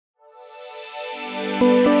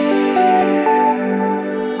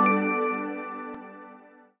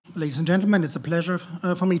Ladies and gentlemen, it's a pleasure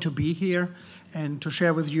for me to be here and to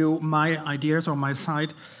share with you my ideas or my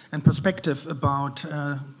side and perspective about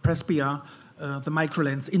Presbia, the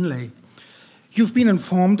microlens inlay. You've been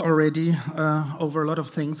informed already over a lot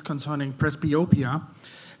of things concerning presbyopia,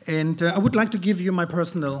 and I would like to give you my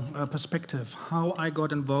personal perspective, how I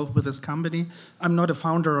got involved with this company. I'm not a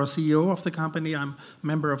founder or CEO of the company. I'm a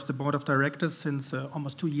member of the board of directors since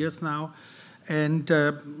almost 2 years now. And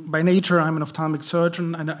by nature, I'm an ophthalmic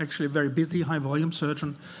surgeon and actually a very busy, high-volume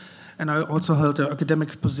surgeon. And I also held an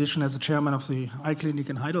academic position as a chairman of the eye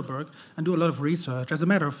clinic in Heidelberg and do a lot of research. As a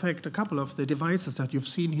matter of fact, a couple of the devices that you've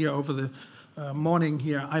seen here over the morning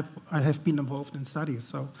here, I have been involved in studies.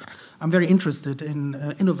 So I'm very interested in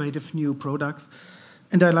innovative new products.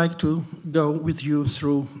 And I like to go with you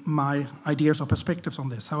through my ideas or perspectives on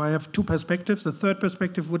this. So I have two perspectives. The third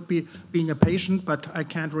perspective would be being a patient, but I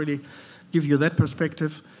can't really give you that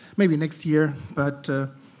perspective, maybe next year, but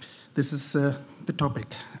this is the topic.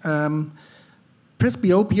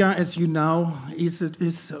 Presbyopia, as you know,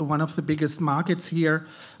 is one of the biggest markets here,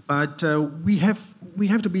 but we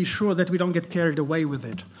have to be sure that we don't get carried away with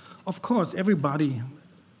it. Of course, everybody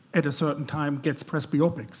at a certain time gets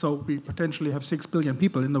presbyopic, so we potentially have 6 billion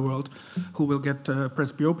people in the world who will get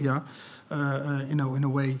presbyopia in a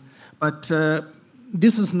way. But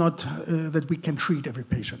this is not that we can treat every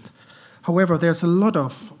patient. However, there's a lot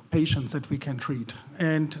of patients that we can treat,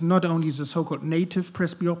 and not only the so-called native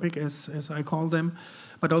presbyopic, as I call them,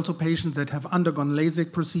 but also patients that have undergone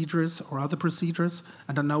LASIK procedures or other procedures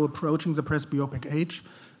and are now approaching the presbyopic age.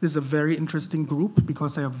 This is a very interesting group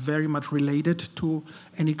because they are very much related to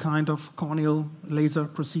any kind of corneal laser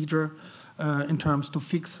procedure in terms to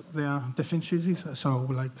fix their deficiencies, so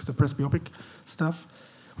like the presbyopic stuff.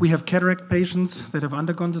 We have cataract patients that have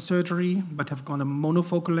undergone the surgery but have gone a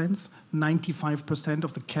monofocal lens. 95%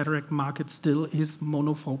 of the cataract market still is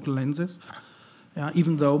monofocal lenses.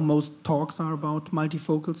 Even though most talks are about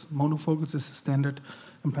multifocals, monofocals is a standard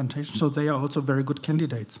implantation, so they are also very good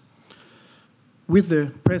candidates. With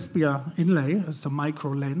the Presbia inlay, it's a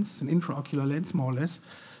micro lens, an intraocular lens more or less,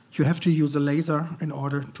 you have to use a laser in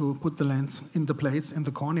order to put the lens in the place in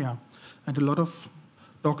the cornea. And a lot of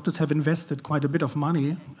doctors have invested quite a bit of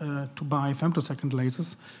money to buy femtosecond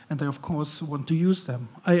lasers, and they, of course, want to use them.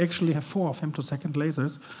 I actually have 4 femtosecond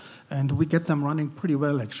lasers, and we get them running pretty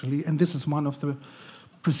well, actually, and this is one of the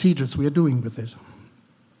procedures we are doing with it.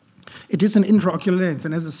 It is an intraocular lens,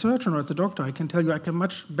 and as a surgeon or as a doctor, I can tell you I can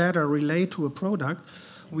much better relate to a product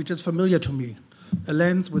which is familiar to me. A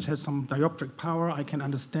lens which has some dioptric power, I can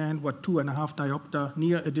understand what 2.5 diopter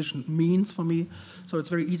near addition means for me. So it's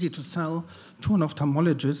very easy to sell to an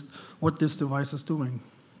ophthalmologist what this device is doing.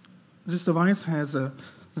 This device has a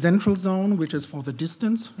central zone, which is for the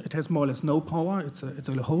distance. It has more or less no power. It's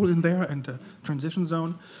a hole in there, and a transition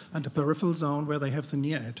zone, and a peripheral zone where they have the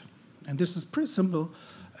near edge. And this is pretty simple,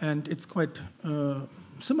 and it's quite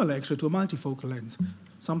similar, actually, to a multifocal lens.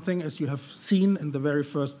 Something, as you have seen in the very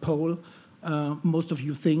first poll, most of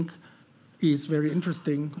you think is very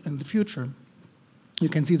interesting in the future. You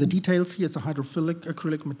can see the details here. It's a hydrophilic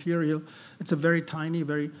acrylic material. It's a very tiny,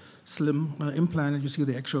 very slim implant, and you see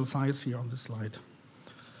the actual size here on this slide.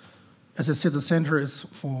 As I said, the center is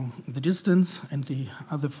for the distance and the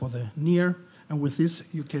other for the near. And with this,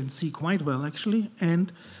 you can see quite well, actually,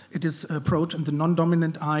 and it is approached in the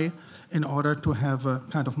non-dominant eye in order to have a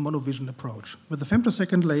kind of monovision approach. With the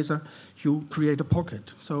femtosecond laser, you create a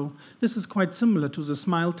pocket. So this is quite similar to the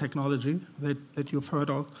SMILE technology that you've heard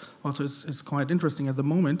also is quite interesting at the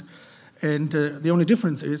moment. And the only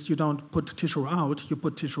difference is you don't put tissue out, you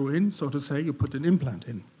put tissue in, so to say, you put an implant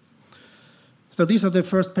in. So these are the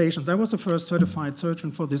first patients. I was the first certified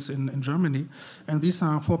surgeon for this in Germany. And these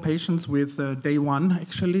are 4 patients with day 1,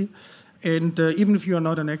 actually. And even if you are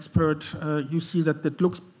not an expert, you see that it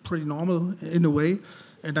looks pretty normal in a way.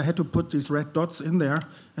 And I had to put these red dots in there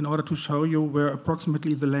in order to show you where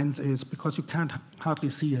approximately the lens is, because you can't hardly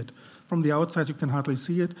see it. From the outside, you can hardly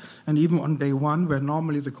see it. And even on day 1, where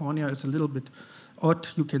normally the cornea is a little bit odd,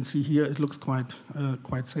 you can see here it looks quite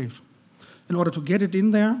safe. In order to get it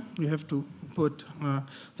in there, you have to put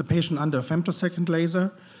the patient under a femtosecond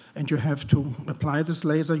laser, and you have to apply this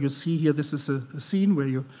laser. You see here, this is a scene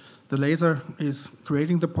where the laser is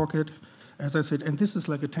creating the pocket, as I said, and this is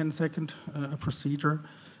like a 10-second procedure,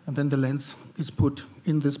 and then the lens is put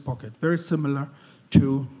in this pocket, very similar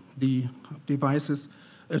to the devices,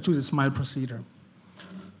 to the SMILE procedure.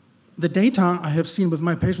 The data I have seen with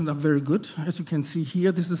my patients are very good. As you can see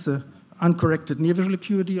here, this is an uncorrected near visual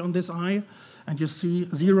acuity on this eye, and you see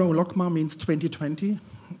 0 logma means 20/20.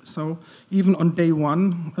 So even on day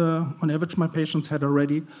one, on average, my patients had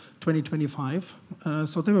already 20-25.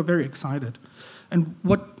 So they were very excited. And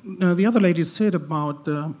what the other lady said about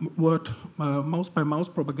word mouse-by-mouse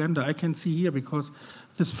propaganda, I can see here, because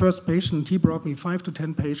this first patient, he brought me 5 to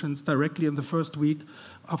 10 patients directly in the first week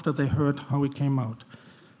after they heard how it came out.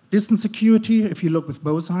 Distance security, if you look with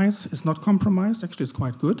both eyes, is not compromised. Actually, it's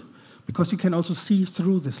quite good, because you can also see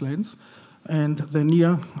through this lens, and the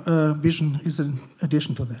near vision is an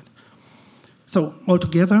addition to that. So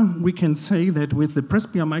altogether, we can say that with the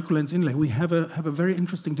Presbia microlens inlay, we have a very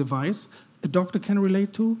interesting device a doctor can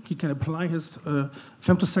relate to. He can apply his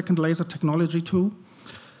femtosecond laser technology to.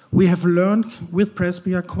 We have learned with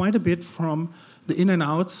Presbia quite a bit from the in and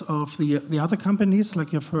outs of the other companies,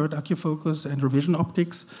 like you've heard, Acufocus and Revision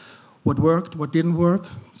Optics, what worked, what didn't work.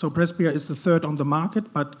 So Presbia is the third on the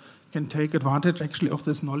market, but can take advantage actually of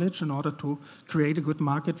this knowledge in order to create a good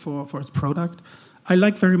market for its product. I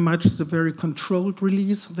like very much the very controlled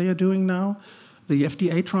release they are doing now. The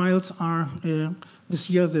FDA trials are this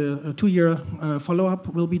year, the 2-year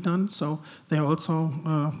follow-up will be done, so they are also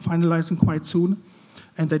finalizing quite soon.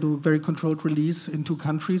 And they do very controlled release in 2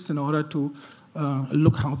 countries in order to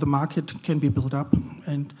look how the market can be built up.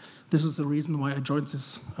 And this is the reason why I joined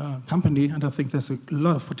this company, and I think there's a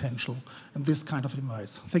lot of potential in this kind of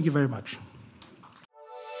device. Thank you very much.